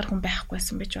тайлбарлахаар хүн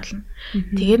байхгүйсэн байж болно.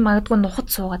 Тэгээд магадгүй нухад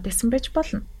суугаад байсан байж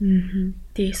болно.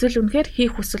 Тэгээ эсвэл үнэхээр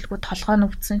хийх хүсэлгүй толгой нь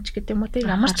өвдсөн ч гэдэг юм уу те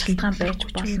ямар ч шалтгаан байж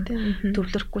болно.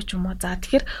 Төвлөрөхгүй ч юм уу. За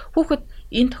тэгэхээр хүүхэд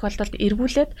энэ тохиолдолд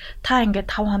эргүүлээд та ингээд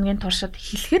 5 хоногийн туршид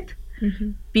хэлэхэд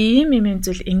би юм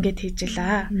зүйл ингэж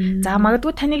хийжлаа. За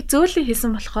магадгүй таныг зөөлөн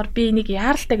хийсэн болохоор би энийг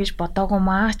яаралтай гэж бодоогүй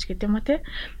маа ч гэдэг юм уу те.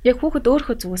 Яг хүүхэд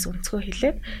өөрийнхөө зүгээс өнцгөө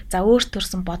хэлээд за өөр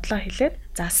төрсэн бодлоо хэлээд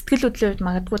за сэтгэл хөдлөлийн үед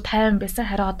магадгүй тайван байсан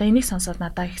харин одоо энийг сонсоод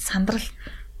надад их сандрал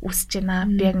үсэж байна.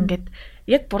 Би яг ингээд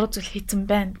яг буруу зүйл хийсэн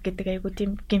байна гэдэг айгу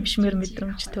тийм гимшмэр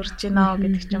мэдрэмж төрж байна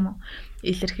гэдэг ч юм уу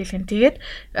илэрхийлэх нь. Тэгээд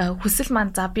хүсэл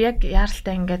маань за би яг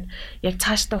яаралтай ингээд яг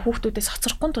цаашдаа хүүхдүүдээс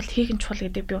хоцрохгүй тул хийх нь чухал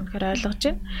гэдэг би үнэхээр ойлгож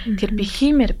байна. Тэр би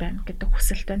хиймээр байна гэдэг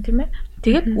хүсэлт байна тийм ээ.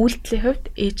 Тэгээд үйлдэлийн хувьд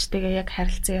ээжтэйгээ яг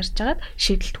харилцаа ярьж агаад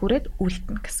шийдэлт хүрээд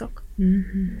үйлдэнэ гэсэн үг.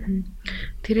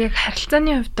 Тэр яг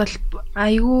харилцааны хувьд бол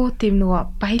айгүй тийм нөгөө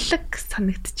баялаг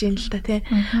санагдаж байна л да тий.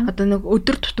 Одоо нэг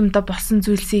өдөр тутамдаа болсон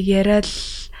зүйлсийг яриад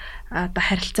одоо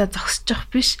харилцаа зогсчих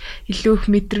биш илүү их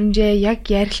мэдрэмжээ яг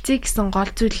ярилцъя гэсэн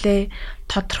гол зүйлээ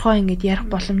тодорхой ингэж ярих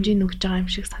боломжийг өгж байгаа юм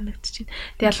шиг санагдаж байна.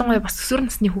 Тэг ялангуяа бас өсвөр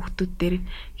насны хүүхдүүд дээр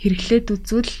хэрэглээд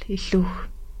үзвэл илүү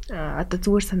одоо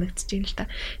зүгээр санагдаж байна л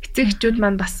та. Эцэг эхчүүд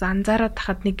маань бас анзаараад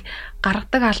тахад нэг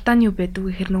гаргадаг алдаа нь юу байдаг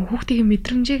вэ гэхээр нөгөө хүүхдийн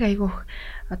мэдрэмжийг айгүй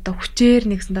одоо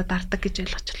хүчээр нэгсэндээ дарддаг гэж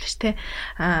ойлгож байна шүү дээ.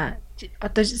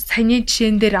 Одоо саяны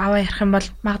жишээн дээр аваа ярих юм бол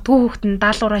магадгүй хүүхэд нь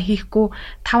даалгавраа хийхгүй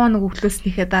 5 хоног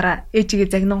өглөөснийхээ дараа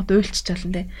ээжигээ загнаад уйлчих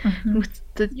жолно те.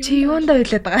 Чи юундаа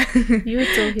уйлаад байгаа? Юу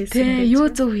зөв хийсэн? Юу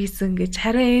зөв хийсэн гэж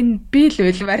харин энэ би л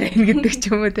уйлмаар байна гэдэг ч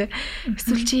юм уу те.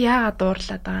 Эсвэл чи яагаад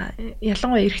уурлаад байгаа?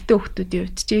 Ялангуяа эрэгтэй хүүхдүүдийн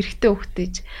хувьд чи эрэгтэй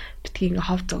хүүхдээж битгий ингээ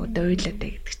хов зөгөөдөө уйлаад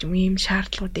байгаа гэдэг ч юм ийм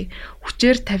шаардлагуудыг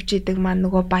хүчээр тавьж идэг маань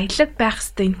нөгөө баялаг байх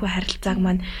хэвээр энэхүү харилцааг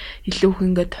маань илүү их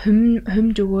ингээд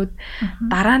хомж өгөөд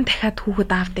дараа нь дахиад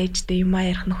хүүхэд аавд ээжтэй юм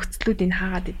ярих нөхцлүүд энэ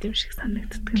хаагаад идэм шиг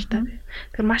санагддаг л та.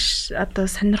 Тэгэхээр маш одоо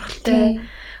сонирхолтой.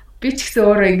 Би ч гэсэн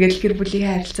өөрөө ингээд гэр бүлийн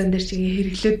харилцаан дээр чи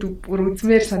хэрэглээд бүр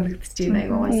үзмээр санагдаж байна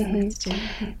айгуугаа санагдаж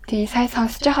байна. Тий, сая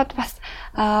сонсож байхад бас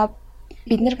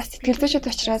бид нар бас сэтгэл зүйчид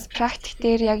учраас практик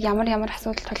дээр яг ямар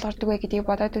асуудал тулгардаг вэ гэдгийг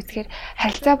бодоод үзэхээр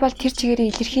харилцаа бол тэр чигээрээ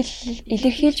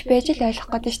илэрхийлж байж л ойлгох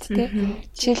гэдэг шүү дээ.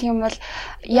 Жишээлх юм бол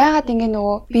яагаад ингэ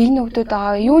нөгөө биеийн нөвдөд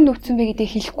байгаа юу нөвцөн бэ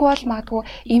гэдгийг хэлэхгүй бол магадгүй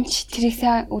эмч тэрийг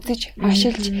сайн үзэж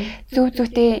оншилж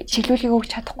зүйтэй чиглүүлгийг өгч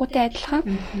чадахгүйтэй адилхан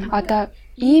одоо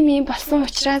ийм болсон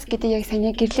учраас гэдэг яг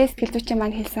саний гэрлээ сэтгэл зүйчийн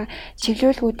маань хэлсэн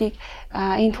чиглүүлгүүдийг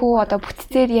энэ хүү одоо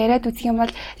бүтцээр яриад үзэх юм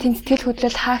бол тэнд сэтгэл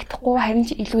хөдлөл хаагдахгүй харин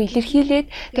ч илүү илэрхийлээд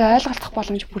тэгээ ойлголцох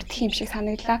боломж бүрдэх юм шиг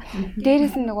санагдлаа.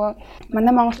 Дээрээс нь нөгөө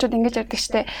манай монголчууд ингэж ярьдаг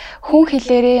штэ хүн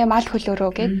хэлээрээ мал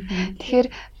хөлөөрөө гэд. Тэгэхээр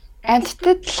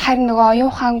амьтдад харин нөгөө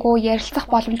оюухаангүй ярилцах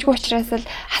боломжгүй учраас л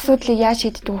асуудлыг яаж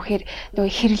шийддэг вэхээр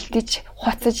нөгөө хэрэлдэж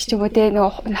хуцаж ч юм уу те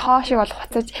нөгөө хоошиг бол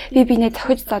хуцаж бинээ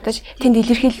зохиж зодож тэнд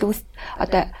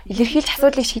илэрхийлж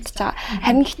асуудлыг шийдэж байгаа.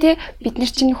 Харин гэхдээ бид нар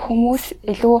чинь хүмүүс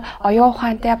илүү оюун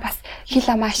ухаантай бас хил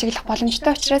амаа ашиглах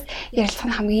боломжтой учраас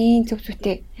ярилцах нь хамгийн зөв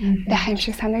зүйтэй байх юм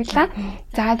шиг санагдлаа.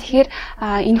 За тэгэхээр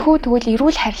энэхүү тэгвэл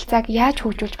эрүүл харилцааг яаж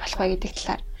хөгжүүлж болох вэ гэдэг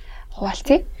талаар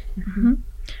хуваалцъя.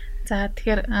 За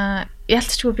тэгэхээр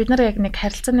ялцчгүй бид нар яг нэг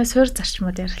харилцааны суурь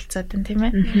зарчмууд ярилцаад байна тийм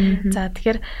ээ. За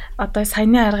тэгэхээр одоо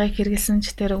саяны аргыг хэрэгэлсэн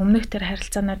ч тэр өмнөх тэр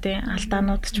харилцаануудын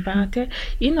алдаанууд ч байгаа тийм.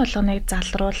 Энэ болгоныг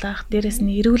залруулах, дээрэс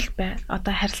нь эрүүл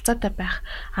одоо харилцаатай байх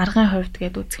аргын хувьд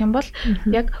гээд үзэх юм бол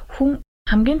яг хүн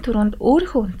хамгийн түрүүнд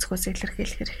өөрийнхөө өнцгөөс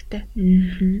илэрхийлэх хэрэгтэй.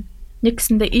 Нэг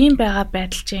гэсэндээ ийм байгаа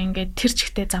байдал чинь ингээд тэр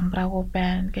чигтээ замбраагүй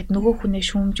байна гэд нөгөө хүнээ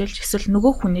шүүмжилж эсвэл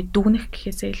нөгөө хүнээ дүгнэх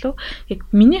гэхээсээ илүү яг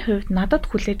миний хувьд надад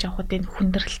хүлээж авахд энэ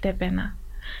хүндрэлтэй байна.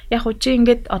 Яг уу чи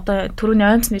ингээд одоо түрүүний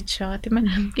оймсны жишээ байгаа тийм ээ.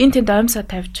 Энэ тэнд оймсоо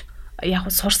тавьж яг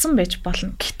сурсан байж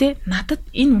болно. Гэтэ надад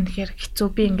энэ үнэхээр хэцүү.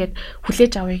 Би ингээд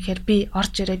хүлээж авъя гэхээр би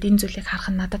орж ирээд энэ зүйлийг харах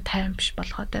нь надад тайван биш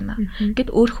болгоод байна. Гэт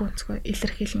өөрийнхөө өнцгөө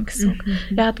илэрхийлнэ гэсэн үг.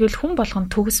 Яг гэвэл хүн болгон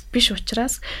төгс биш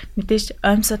учраас мэдээж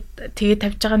оймсод тэгээ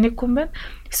тавьж байгаа нэг хүн байна.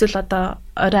 Эсвэл одоо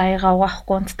орой аяга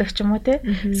угаахгүй унтдаг ч юм уу те.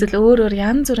 Эсвэл өөр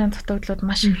янз бүрийн дутагдлууд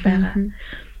маш их байгаа.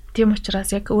 Тийм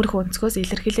учраас яг өөрийнхөө өнцгөөс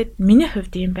илэрхийлээд миний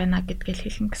хувьд юм байна гэдгийг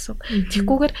хэлнэ гэсэн үг.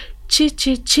 Тэгхгүйгээр чи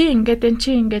ингээд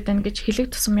байна гэж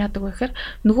хэлэх тусам яадаг вэ гэхээр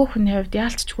нөгөө хүний хувьд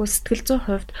яалтчгүй сэтгэл зүйн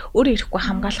хувьд өөр ирэхгүй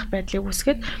хамгаалах байдлыг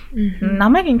үүсгээд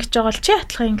намайг ингэж байгаа л чи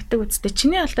хатлахаа ингэдэг үсттэй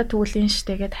чиний алдаа тэгвэл энэ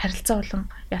штэ гэд харилцаа болон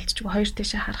яалтчгүй хоёр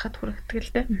тийшээ харахад хүрэгдэг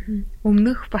л дээ.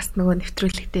 Өмнөх бас нөгөө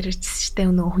нэвтрүүлэг дээр ирсэн штэ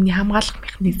нөгөө хүний хамгаалах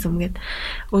механизм гэд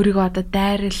өөрийгөө одоо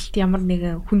дайралт ямар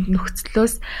нэгэн хүнд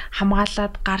нөхцлөөс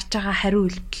хамгаалаад гарч байгаа хариу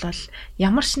үйлдэл бол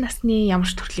ямар ч насны ямар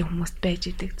ч төрлийн хүмүүст байж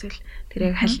идэг зүйл.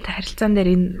 Тэр яг харилцаан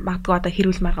дээр энэ магадгүй одоо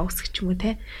хэрүүл маргаа үсгэх юм уу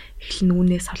те эхлэн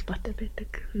үүнээс холбоотой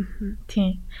байдаг.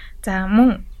 Тийм. За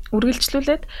мөн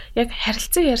үргэлжлүүлээд яг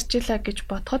харилцаа ярьж илаа гэж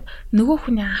бодоход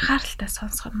нөгөө хүний анхааралтай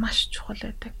сонсоход маш чухал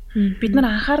байдаг. Бид нар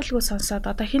анхааралгүй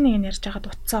сонсоод одоо хин нэг нь ярьж байгаад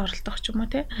утсаа оролдох ч юм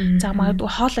уу те. За магадгүй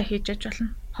хоолоо хийж яж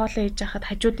болно. Хоолоо хийж яхад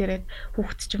хажууд ирээд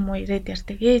хүүхэд ч юм уу ирээд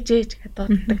ярьдаг. Ээж гэдэг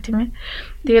дууддаг тийм ээ.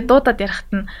 Тэгээд дуудаад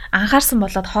ярахт нь анхаарсан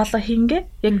болоод хоолоо хийнгээ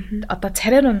яг одоо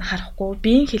царай руу харахгүй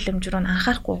биеийн хилэмж рүү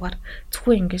анхаарахгүйгээр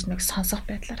зөвхөн ингэж нэг сонсох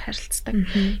байдлаар харилцдаг.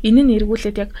 Энэ нь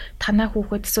эргүүлээд яг танаа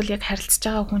хүүхэд эсвэл яг харилцаж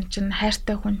байгаа хүн чинь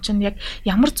хайртай хүн чинь яг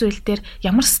ямар зүйл дээр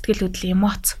ямар сэтгэл хөдлөл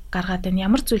эмоц гаргаад байна,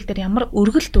 ямар зүйл дээр ямар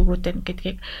өргөлт өгөөд байна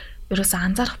гэдгийг ерөөсөө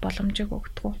анзаарах боломжийг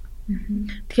өгдөг.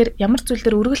 Тэгэхээр ямар зүйл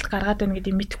дээр өргөлт гаргаад байна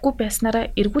гэдгийг мэдэхгүй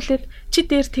байснараа эргүүлээд чи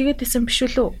дээр тэгээд исэн биш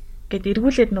үү гэд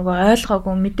эргүүлээд нөгөө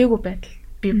ойлгоогүй мдээгүй байдал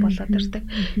бий болоод ирдэг.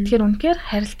 Тэгэхээр үнэхээр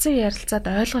харилцаад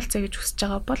ойлголцоо гэж хүсэж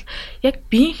байгаа бол яг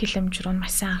биеийн хилэмж рүү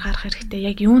маш сайн анхаарах хэрэгтэй.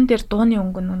 Яг юун дээр дууны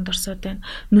өнгө нь өндөрсөд байна,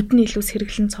 нүдний илүүс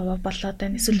хэрэглэн цовоо болоод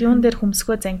байна. Эсвэл юун дээр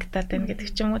хөмсгөө зангидаад байна гэдэг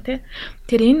ч юм уу те.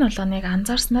 Тэр энэ болгоныг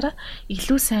анзаарснараа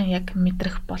илүү сайн яг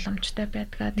мэдрэх боломжтой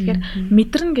байдгаа. Тэгэхээр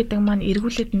мэдрэн гэдэг маань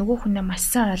эргүүлээд нөгөө хүнээ маш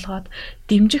сайн ойлгоод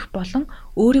дэмжих болон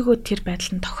өөрийгөө тэр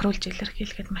байдланд тохируулж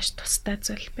илэрхийлэхэд маш тустай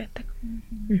зүйл байдаг.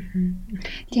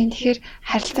 Тийм тэгэхээр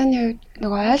харилцааны үед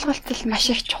нөгөө ойлголцол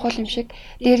маш их чухал юм шиг.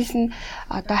 Дээрээс нь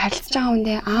одоо харилцаж байгаа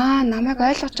хүндээ намайг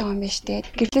ойлгож байгаа юм байна штэ.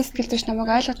 Гэрлээ сэтгэл зүйч намайг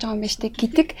ойлгож байгаа юм байна штэ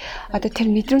гэдэг одоо тэр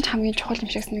мэдрэмж хамгийн чухал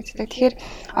юм шиг санагддаг. Тэгэхээр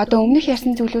одоо өмнөх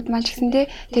ярьсан зүйлүүд маань ч гэсэндээ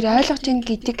тэр ойлгож ийн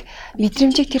гэдэг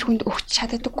мэдрэмжийг тэр хүнд өгч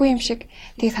чаддаггүй юм шиг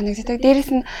тийг санагддаг.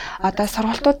 Дээрээс нь одоо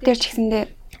сургалтууд дээр ч гэсэндээ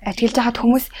ажиглаж байхад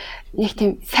хүмүүс нэг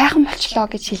тийм сайхан болчлоо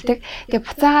гэж хэлдэг. Тэгээ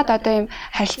буцаагаад одоо юм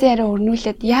харилцан яриа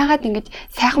өрнүүлээд яагаад ингэж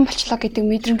сайхан болчлоо гэдэг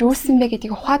мэдрэмж үүссэн бэ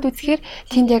гэдгийг ухаад үзэхээр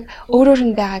тэнд яг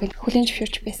өөрөөр нь байгаа гэж хүлээн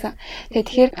зөвшөөрч байсан.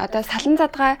 Тэгэхээр одоо салан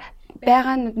задгаа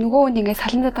байгаа нөгөө хүнд ингэ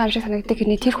салан задгаа юм шиг санагддаг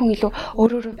хэрнээ тэр хүн илүү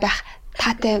өөрөөрөө байх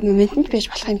таатай моментод байж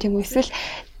болох юм тийм үү? Эсвэл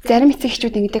зарим эцэг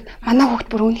эхчүүд ингэдэг манай хүүхд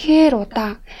бүр үнэхээр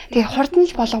удаан. Тэгээ хурдан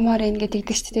л болгомоор байна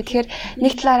гэдэг шүү дээ. Тэгэхээр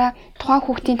нэг талаараа тухайн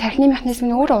хүүхдийн тархины механизм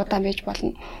нь өөрөө удаан байж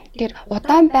болно. Тэгэхээр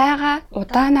удаан байгаа,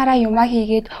 удаанаараа юмаа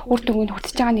хийгээд үр дүнд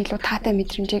хүртэж байгаа нь илүү таатай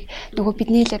мэдрэмжийг нөгөө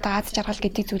бидний хэлээд байгаа АЗ жаргал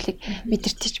гэдэг зүйлийг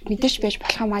мэдэрч байж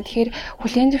болох юм аа. Тэгэхээр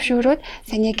хүлээн зөвшөөрөөд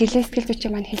саний гэрлээ сэтгэл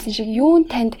зүйчийн маань хэлсэн шиг юун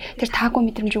танд тэр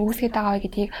таагүй мэдрэмж үүсгээд байгаа вэ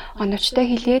гэдгийг оновчтой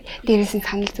хэлээд дээрээс нь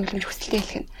санал зөвлөмж хүсэлтээ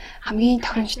хэлэх нь хамгийн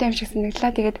тохиромжтой юм шиг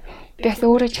санагдлаа. Тэгээд би бас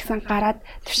өөрөө ч гэсэн гараад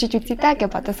төвшиж үзье да гэж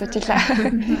бодож суужилаа.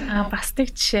 Бас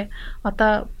нэг жишээ.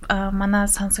 Одоо манай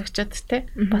сонсогчдод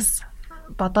те бас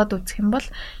бодоод үзэх юм бол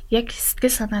яг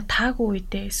сэтгэл санаа таагүй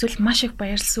үедээ эсвэл маш их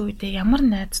баярлсан үедээ ямар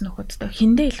найз нөхөдтэй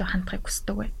хиндээ илүү хандахыг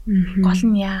хүсдэг вэ? Гол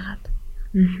нь яагаад?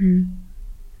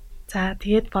 За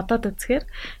тэгээд бодоод үзэхээр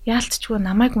яалтчгүй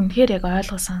намайг үнэхээр яг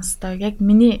ойлгоо сонсдог. Яг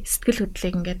миний сэтгэл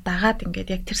хөдлөлийг ингээд дагаад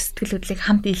ингээд яг тэр сэтгэл хөдлөлийг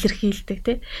хамт илэрхийлдэг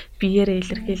те. Биеэрээ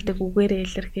илэрхийлдэг, үгээрээ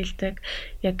илэрхийлдэг.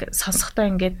 Яг сонсохдоо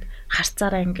ингээд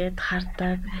харцаараа ингээд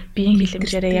хардаг. Биеийн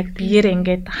хилэмжээрээ яг биеэрээ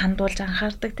ингээд хандуулж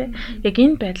анхаардаг те. Яг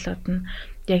энэ байдлууд нь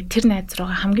яг тэр найз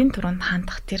руугаа хамгийн түрүүнд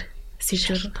хандах тэр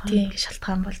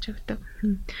шалтгаан болж өгдөг.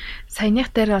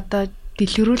 Саяных дээр одоо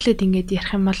дэлгэрүүлээд ингээд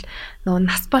ярих юм бол нөгөө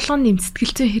нас болгоны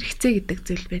сэтгэл зүйн хэрэгцээ гэдэг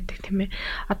зүйл байдаг тийм ээ.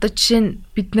 Одоо жишээ нь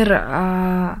бид нэр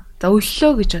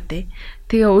өлсөө гэж бодъё.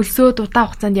 Тэгээ өлсөөд удаан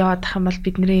хугацаанд яваад ах юм бол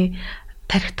бидний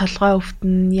тархи толгой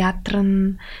өвдөн,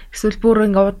 ядарна, эсвэл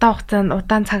бүр ингээд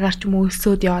удаан цагаар ч юм уу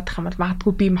өлсөөд яваад ах юм бол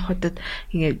магадгүй бие махбодод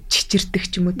ингээд чичирдэг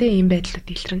ч юм уу те ийм байдлууд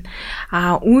илэрнэ.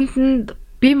 Үүнд нь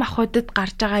бие махбодод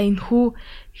гарч байгаа энэ хүү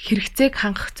хэрэгцээг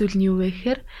хангах зүйл нь юу вэ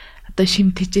гэхээр одоо одоо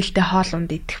шим тэжээлтэй хоол унд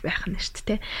идэх байх нь шүү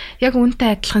дээ. Яг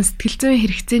үүнтэй адилхан сэтгэл зүйн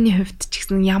хэрэгцээний хувьд ч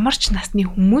гэсэн ямар ч насны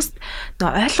хүмүүст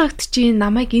ойлгогдчихин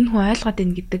намайг энэ хүн ойлгоод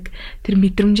байна гэдэг тэр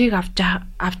мэдрэмжийг авч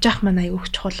явах маань аюу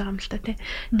их чухал юм л та тий.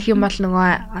 Тэгэх юм бол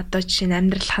одоо жишээ нь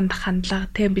амьдрал хандах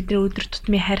хандлага тий бидний өдөр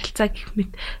тутмын харилцаа гэх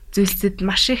мэт зүйлсэд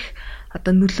маш их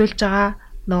одоо нөлөөлж байгаа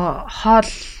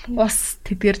хоол ус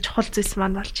тэдгээр чухал зүйлс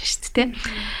маань болж шүү дээ.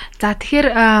 За тэгэхээр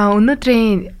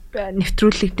өнөөдрийн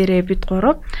нэвтрүүлэг дээрээ бид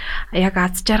гурав яг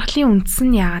аз жаргалын үндс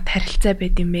нь яагаад харилцаа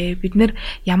байд юм бэ? Бид нэр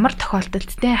ямар тохиолдолд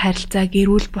те харилцаа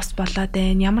гэрүүл бус болоод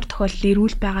байна? Ямар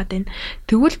тохиолдол эрүүл байгаад байна?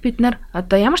 Тэгвэл бид нар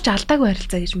одоо ямар ч алдаагүй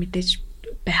харилцаа гэж мэдээж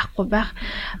байхгүй байх.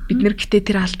 Бид нэр гэтээ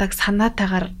тэр алдааг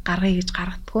санаатайгаар гаргая гэж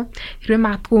гаргадаггүй. Хэрвээ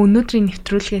магадгүй өнөөдрийн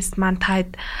нэвтрүүлгээс маань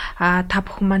та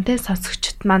бүхэн маань те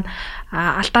сонсогчд маань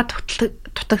алдаа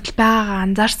дутагдал байгаагаа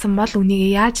анзаарсан бол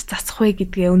үнийг яаж засах вэ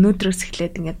гэдгээ өнөөдрөөс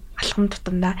эхлээд ингээд алхам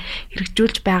тутамдаа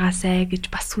хэрэгжүүлж байгаасай гэж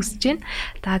бас хүсэж байна.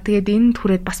 За тэгээд энэ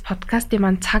түрээд бас подкастын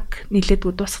маань цаг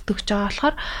нэлээдгүй дуусах гэж байгаа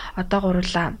болохоор одоо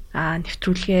гурлаа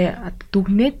нэвтрүүлгээ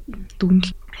дүгнээд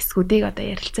дүгнэлт хэсгүүдийг одоо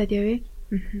ярилцаад явъя.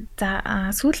 За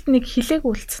сүүлд нэг хилээг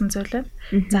үлдсэн зүйл байна.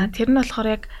 За тэр нь болохоор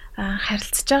яг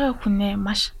харилцаж байгаа хүнээ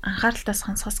маш анхааралтай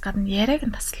сонсохоос гадна яриаг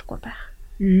нь таслахгүй байх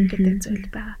гэдэг зүйл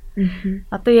байгаа.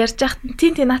 Одоо ярьж яхад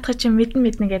тийм наатах чинь мэднэ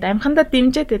гэдэг амхандаа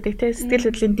дэмжиж байдаг те сэтгэл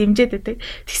хөдлөлийн дэмжиж байдаг.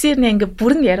 Тэгсээр нэ ингээ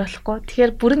бүрэн яриулахгүй.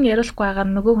 Тэгэхээр бүрэн яриулахгүй байгаа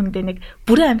нөгөө хүндээ нэг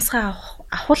бүрэн амьсгаа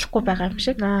авахуулахгүй байгаа юм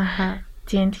шиг.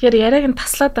 Тийм. Тэгэхээр яриаг нь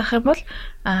таслаад байх юм бол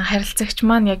харилцагч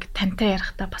маань яг тантай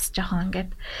ярихдаа бас жоохон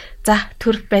ингээд за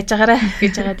төр байж байгаарай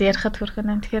гэж яагаад ярихад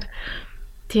хөрхөн юм. Тэгэхээр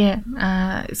тийм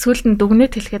сүүлд нь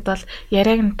дүгнэлт хэлэхэд бол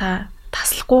яриаг нь та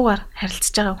таслахгүйгээр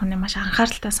харилцаж байгаа хүнээ маш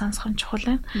анхааралтай сонсох нь чухал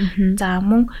байна. За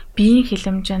мөн биеийн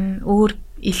хилэмж нь өөр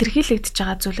илэрхийлэгдэж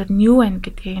байгаа зүйлүүд нь юу вэ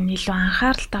гэдгийг нь илүү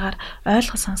анхааралтайгаар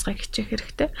ойлгож сонсохыг хичээх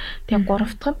хэрэгтэй. Тэгээ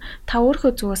гурав дахь нь та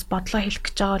өөрийнхөө зүгээс бодлоо хэлэх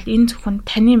гэж байгаа бол энэ зөвхөн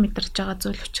таны мэдэрч байгаа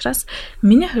зүйл учраас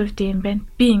миний хувьд юм байна.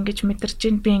 Би ингэж мэдэрч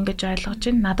байна, би ингэж ойлгож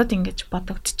байна, надад ингэж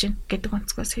бодогдож байна гэдэг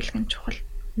өнцгөөс хэлэх нь чухал.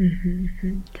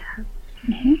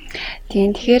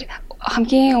 Тийм тэгэхээр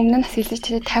хамгийн өмнө нас хэлж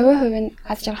 50% нь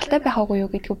аз жаргалтай байх уугүй юу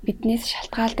гэдгийг биднээс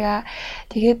шалтгаалдаг.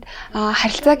 Тэгээд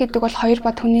харилцаа гэдэг бол хоёр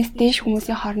ба түүнээс дээш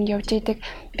хүмүүсийн хооронд явж идэг.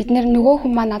 Бид нөгөө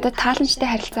хүн маань надад тааламжтай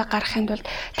харилцаа гаргахын тулд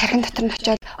тархин дотор нь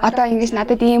очиод одоо ингэж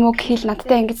надад ийм үг хэл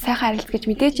надтай ингэж сайхан харилцаж гэж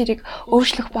мэдээж ирийг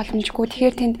өөрчлөх боломжгүй.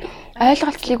 Тэгэхээр тэнд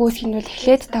ойлголцлыг үүсгэх нь бол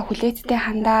эхлээд та хүлээцтэй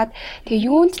хандаад тэгээ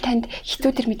юунд танд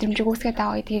хэцүү төр мэдрэмжийг үүсгээд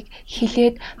байгаа гэдгийг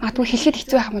хэлээд магадгүй хэлэхэд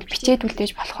хэцүү байх юм бол бичээд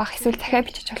үлдээж болох байх. Эсвэл дахиад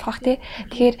бичиж болох байх тий.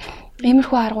 Тэгэхээр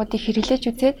иймэрхүү аргуудыг хэрэглэж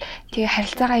үзээд тэгээ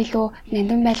харилцаагаа илүү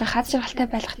нандин байлгах, аз жаргалтай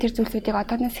байлгах тэр зүйлсүүдийг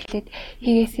одооноос эхлээд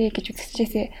хийгээсэй гэж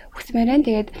үзчихээсэй хүсмээр байна.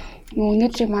 Тэгээд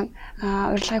өнөөдрийн маань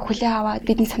урилгыг хүлээн аваад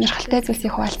бидний сонирхолтой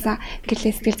зүйлсийг хуваалцсан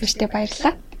гэрлээ сэтгэл зүйчтэй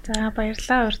баярлалаа. За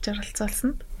баярлалаа урьж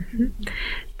оролцуулсанд.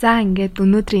 За ингээд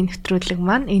өнөөдрийн нэвтрүүлэг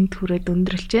маань энд хүрээд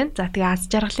өндөрлж байна. За тэгээ аз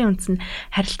жаргалын үндс нь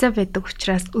харилцаа байдаг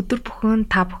учраас өдөр бүхэн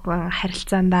та бүхэн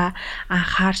харилцаандаа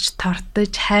анхаарч,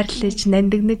 тортож, хайрлаж,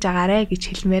 нандинаж агаарэ гэж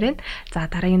хэлмээр байна. За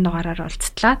дараагийн дугаараар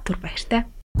уулзтлаа. Түр баяртай.